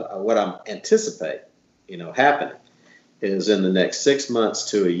what I'm anticipate, happening is in the next 6 months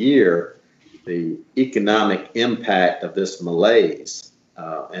to a year, the economic impact of this malaise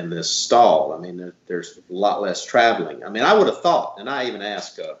and this stall. I mean, there's a lot less traveling. I mean, I would have thought, and I even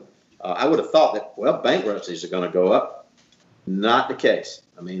asked, I would have thought that, bankruptcies are going to go up. Not the case.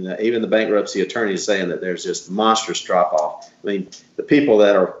 I mean, even the bankruptcy attorney is saying that there's just monstrous drop off. I mean, the people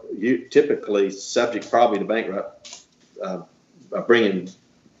that are typically subject probably to bringing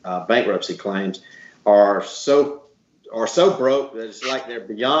bankruptcy claims are so broke that it's like they're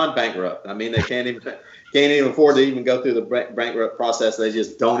beyond bankrupt. I mean, they can't even afford to even go through the bankrupt process. They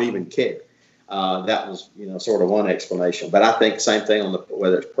just don't even care. That was, sort of one explanation. But I think the same thing on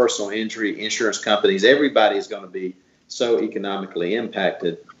whether it's personal injury, insurance companies, everybody's going to be so economically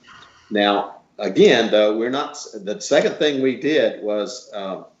impacted. Now, again, though, we're not. The second thing we did was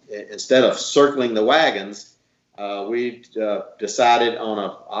instead of circling the wagons, we decided on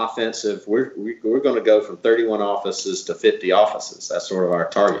an offensive. We're going to go from 31 offices to 50 offices. That's sort of our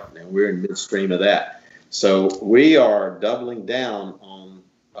target, and we're in midstream of that. So we are doubling down on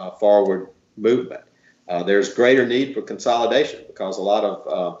forward movement. There's greater need for consolidation because a lot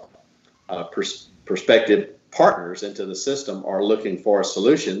of prospective partners into the system are looking for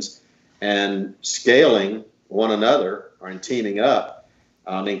solutions and scaling one another and teaming up.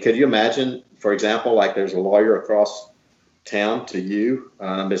 I mean, could you imagine, for example, like there's a lawyer across town to you,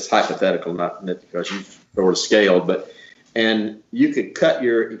 it's hypothetical, not because you've sort of scaled, and you could cut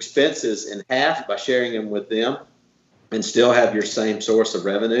your expenses in half by sharing them with them and still have your same source of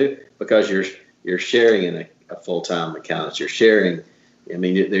revenue because you're sharing in full-time accountants. You're sharing. I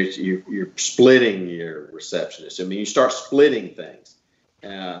mean, you're splitting your receptionist. I mean, you start splitting things,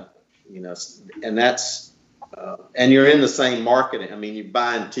 and that's and you're in the same marketing. I mean, you're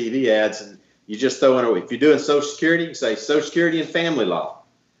buying TV ads and you just throw in. If you're doing Social Security, you say Social Security and family law.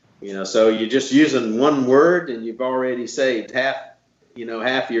 So you're just using one word and you've already saved half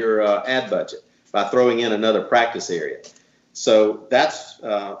your ad budget by throwing in another practice area. So that's,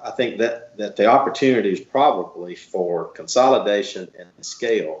 I think that the opportunities probably for consolidation and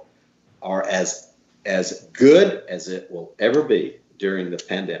scale are as good as it will ever be during the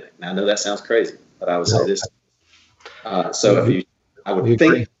pandemic. Now, I know that sounds crazy, but I would say this. I would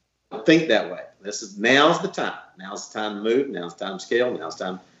think that way. Now's the time. Now's the time to move. Now's the time to scale. Now's the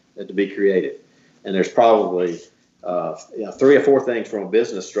time to be creative. And there's probably 3 or 4 things from a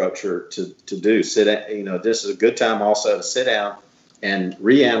business structure to do. This is a good time also to sit down and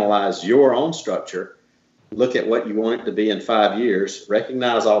reanalyze your own structure, look at what you want it to be in 5 years,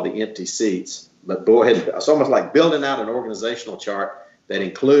 recognize all the empty seats, but go ahead. It's almost like building out an organizational chart that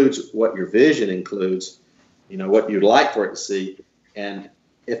includes what your vision includes, what you'd like for it to see. And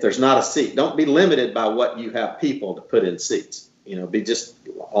if there's not a seat, don't be limited by what you have people to put in seats. Be just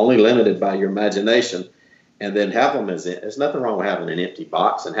only limited by your imagination. And then have them there's nothing wrong with having an empty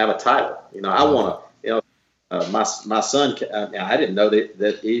box and have a title. I want to, my son, I didn't know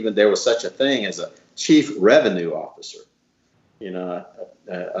that even there was such a thing as a chief revenue officer. I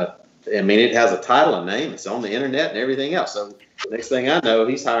mean, it has a title and name. It's on the internet and everything else. So next thing I know,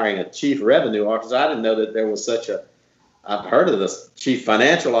 he's hiring a chief revenue officer. I didn't know that there was I've heard of this chief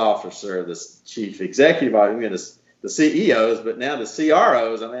financial officer, this chief executive officer, the CEOs, but now the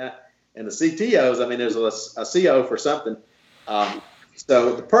CROs. And the CTOs, there's a CO for something.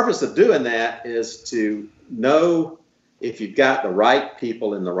 So the purpose of doing that is to know if you've got the right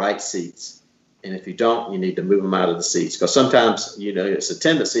people in the right seats. And if you don't, you need to move them out of the seats. Because sometimes, it's a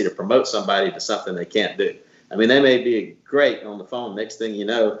tendency to promote somebody to something they can't do. They may be great on the phone. Next thing you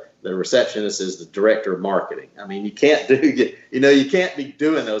know, the receptionist is the director of marketing. You can't you can't be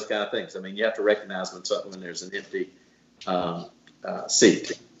doing those kind of things. You have to recognize when there's an empty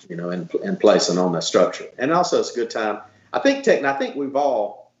seat. And placing on that structure. And also it's a good time. I think we've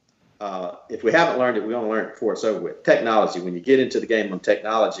all, if we haven't learned it, we want to learn it before it's over with. Technology, when you get into the game on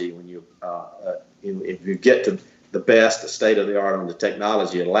technology, when if you get to the best, the state of the art on the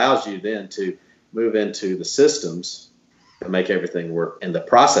technology, it allows you then to move into the systems to make everything work and the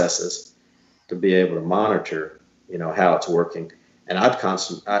processes to be able to monitor, how it's working. And I'd if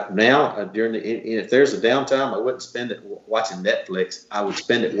there's a downtime, I wouldn't spend it watching Netflix. I would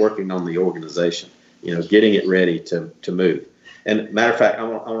spend it working on the organization, getting it ready to move. And matter of fact, I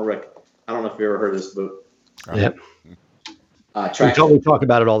don't know if you ever heard of this book. Yep. We totally talk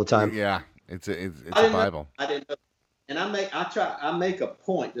about it all the time. Yeah, it's a Bible. I didn't know. And I make a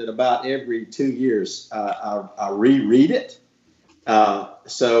point that about every 2 years I reread it.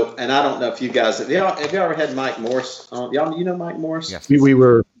 And I don't know if you guys have you ever had Mike Morse on? Y'all, Mike Morse? Yes.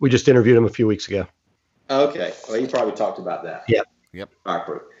 We just interviewed him a few weeks ago. Okay. Well, he probably talked about that. Yep.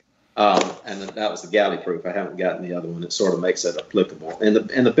 Fireproof. And that was the galley proof. I haven't gotten the other one. It sort of makes it applicable. And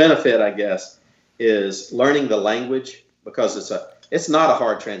the benefit, I guess, is learning the language because it's not a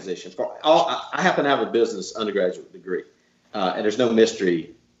hard transition. I happen to have a business undergraduate degree, and there's no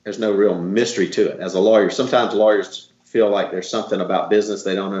mystery. There's no real mystery to it. As a lawyer, sometimes lawyers feel like there's something about business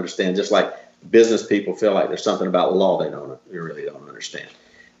they don't understand, just like business people feel like there's something about law they really don't understand.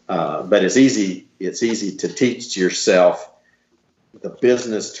 But it's easy to teach yourself the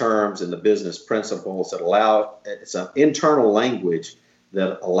business terms and the business principles it's an internal language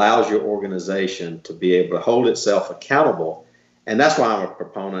that allows your organization to be able to hold itself accountable. And that's why I'm a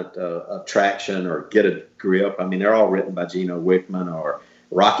proponent of Traction or Get a Grip. They're all written by Gino Wickman or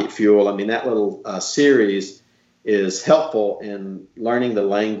Rocket Fuel. That little series is helpful in learning the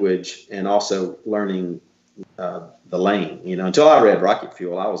language and also learning the lane. Until I read Rocket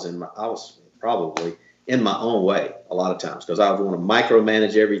Fuel, I was probably in my own way a lot of times because I would want to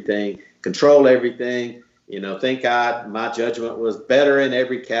micromanage everything, control everything. Think my judgment was better in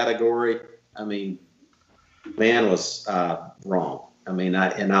every category. Man was wrong.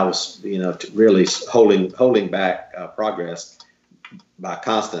 I was really holding back progress by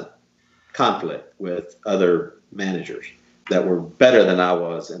constant conflict with other managers that were better than I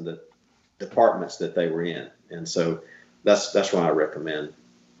was in the departments that they were in. And so that's why I recommend,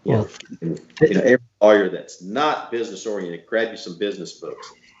 every lawyer that's not business oriented, grab you some business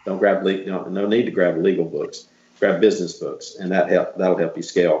books. Don't grab no need to grab legal books. Grab business books, and that'll help you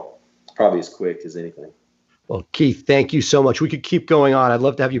scale probably as quick as anything. Well, Keith, thank you so much. We could keep going on. I'd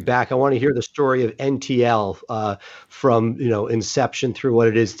love to have you back. I want to hear the story of NTL from inception through what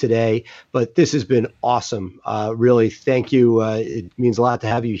it is today. But this has been awesome. Really, thank you. It means a lot to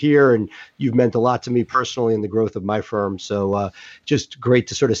have you here, and you've meant a lot to me personally in the growth of my firm. So just great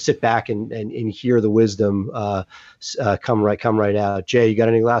to sort of sit back and hear the wisdom come right out. Jay, you got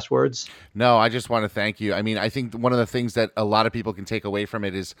any last words? No, I just want to thank you. I mean, I think one of the things that a lot of people can take away from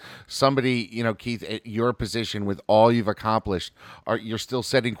it is somebody, Keith, at your position with all you've accomplished, you're still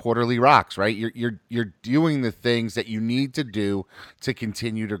setting quarterly rocks, right? You're doing the things that you need to do to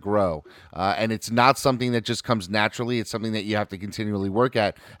continue to grow, and it's not something that just comes naturally. It's something that you have to continually work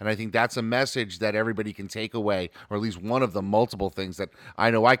at, and I think that's a message that everybody can take away, or at least one of the multiple things that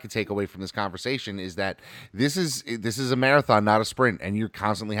I know I could take away from this conversation is that this is a marathon, not a sprint, and you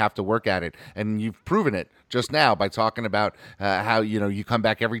constantly have to work at it, and you've proven it just now by talking about how you come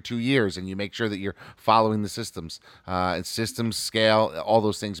back every 2 years and you make sure that you're following the systems. And systems, scale, all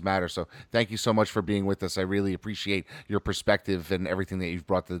those things matter. So thank you so much for being with us. I really appreciate your perspective and everything that you've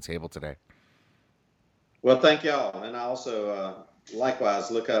brought to the table today. Well, thank y'all, and I also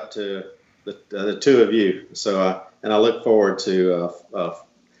likewise look up to the two of you. So and I look forward to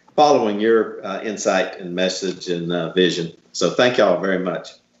following your insight and message and vision. So thank y'all very much.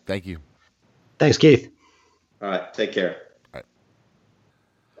 Thank you. Thanks, Keith. All right. Take care. All right.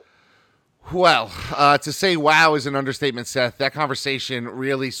 Well, to say wow is an understatement, Seth. That conversation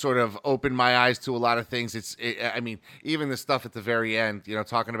really sort of opened my eyes to a lot of things. I mean, even the stuff at the very end,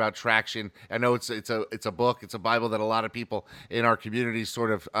 talking about traction. I know it's a book, it's a Bible that a lot of people in our community sort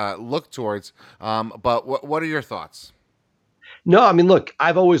of look towards. But what are your thoughts? No, I mean, look,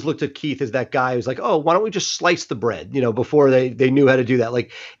 I've always looked at Keith as that guy who's like, oh, why don't we just slice the bread, before they knew how to do that.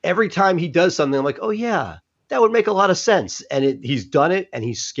 Like every time he does something, I'm like, oh, yeah, that would make a lot of sense. And he's done it and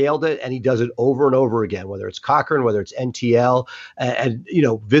he's scaled it and he does it over and over again, whether it's Cochrane, whether it's NTL and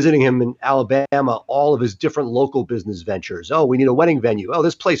visiting him in Alabama, all of his different local business ventures. Oh, we need a wedding venue. Oh,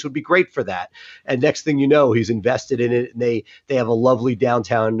 this place would be great for that. And next thing you know, he's invested in it and they have a lovely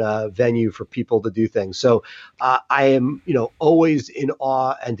downtown venue for people to do things. So I am, always in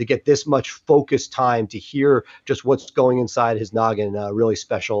awe, and to get this much focused time to hear just what's going inside his noggin, really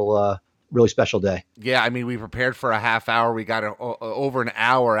special day. Yeah, I mean, we prepared for a half hour. We got over an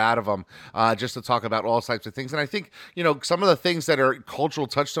hour out of them just to talk about all types of things. And I think, some of the things that are cultural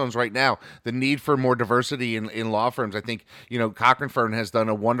touchstones right now, the need for more diversity in law firms. I think, Cochrane Firm has done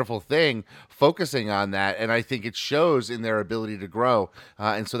a wonderful thing focusing on that. And I think it shows in their ability to grow.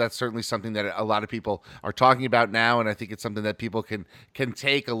 And so that's certainly something that a lot of people are talking about now. And I think it's something that people can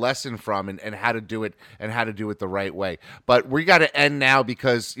take a lesson from and how to do it and how to do it the right way. But we got to end now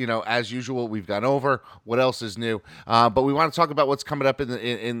because, as usual, we've gone over what else is new, but we want to talk about what's coming up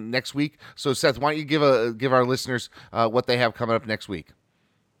in next week. So, Seth, why don't you give our listeners what they have coming up next week?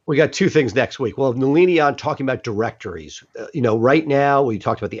 We got two things next week. We'll have Nalini on talking about directories. Right now we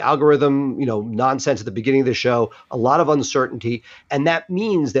talked about the algorithm, nonsense at the beginning of the show, a lot of uncertainty. And that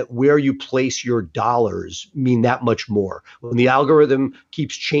means that where you place your dollars mean that much more. When the algorithm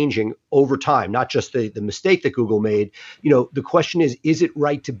keeps changing over time, not just the mistake that Google made, the question is it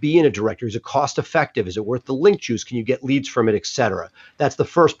right to be in a directory? Is it cost effective? Is it worth the link juice? Can you get leads from it, et cetera? That's the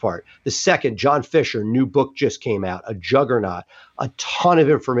first part. The second, John Fisher, new book just came out, a juggernaut, a ton of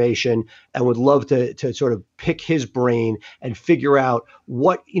information, and would love to sort of pick his brain and figure out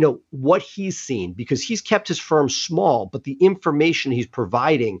what he's seen, because he's kept his firm small, but the information he's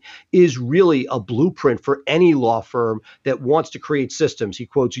providing is really a blueprint for any law firm that wants to create systems. He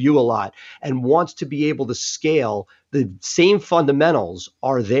quotes you a lot and wants to be able to scale. The same fundamentals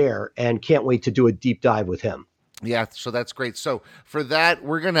are there, and can't wait to do a deep dive with him. Yeah, so that's great. So for that,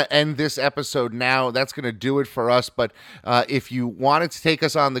 we're going to end this episode now. That's going to do it for us. But if you wanted to take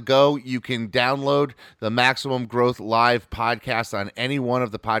us on the go, you can download the Maximum Growth Live podcast on any one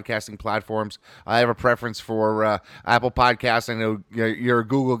of the podcasting platforms. I have a preference for Apple Podcasts. I know you're a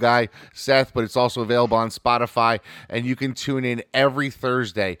Google guy, Seth, but it's also available on Spotify. And you can tune in every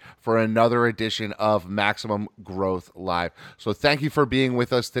Thursday for another edition of Maximum Growth Live. So thank you for being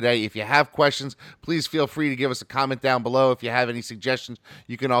with us today. If you have questions, please feel free to give us a comment down below. If you have any suggestions,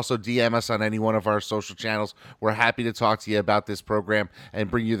 you can also DM us on any one of our social channels. We're happy to talk to you about this program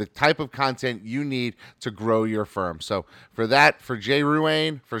and bring you the type of content you need to grow your firm. So for that, for Jay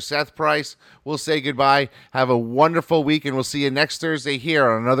Ruane, for Seth Price, we'll say goodbye. Have a wonderful week, and we'll see you next Thursday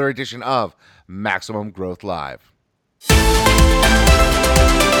here on another edition of Maximum Growth Live.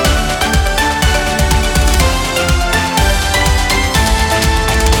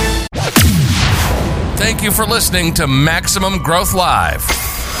 Thank you for listening to Maximum Growth Live.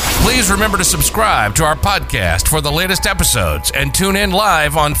 Please remember to subscribe to our podcast for the latest episodes and tune in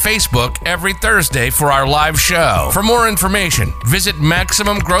live on Facebook every Thursday for our live show. For more information, visit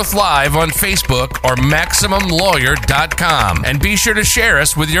Maximum Growth Live on Facebook or MaximumLawyer.com, and be sure to share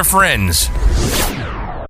us with your friends.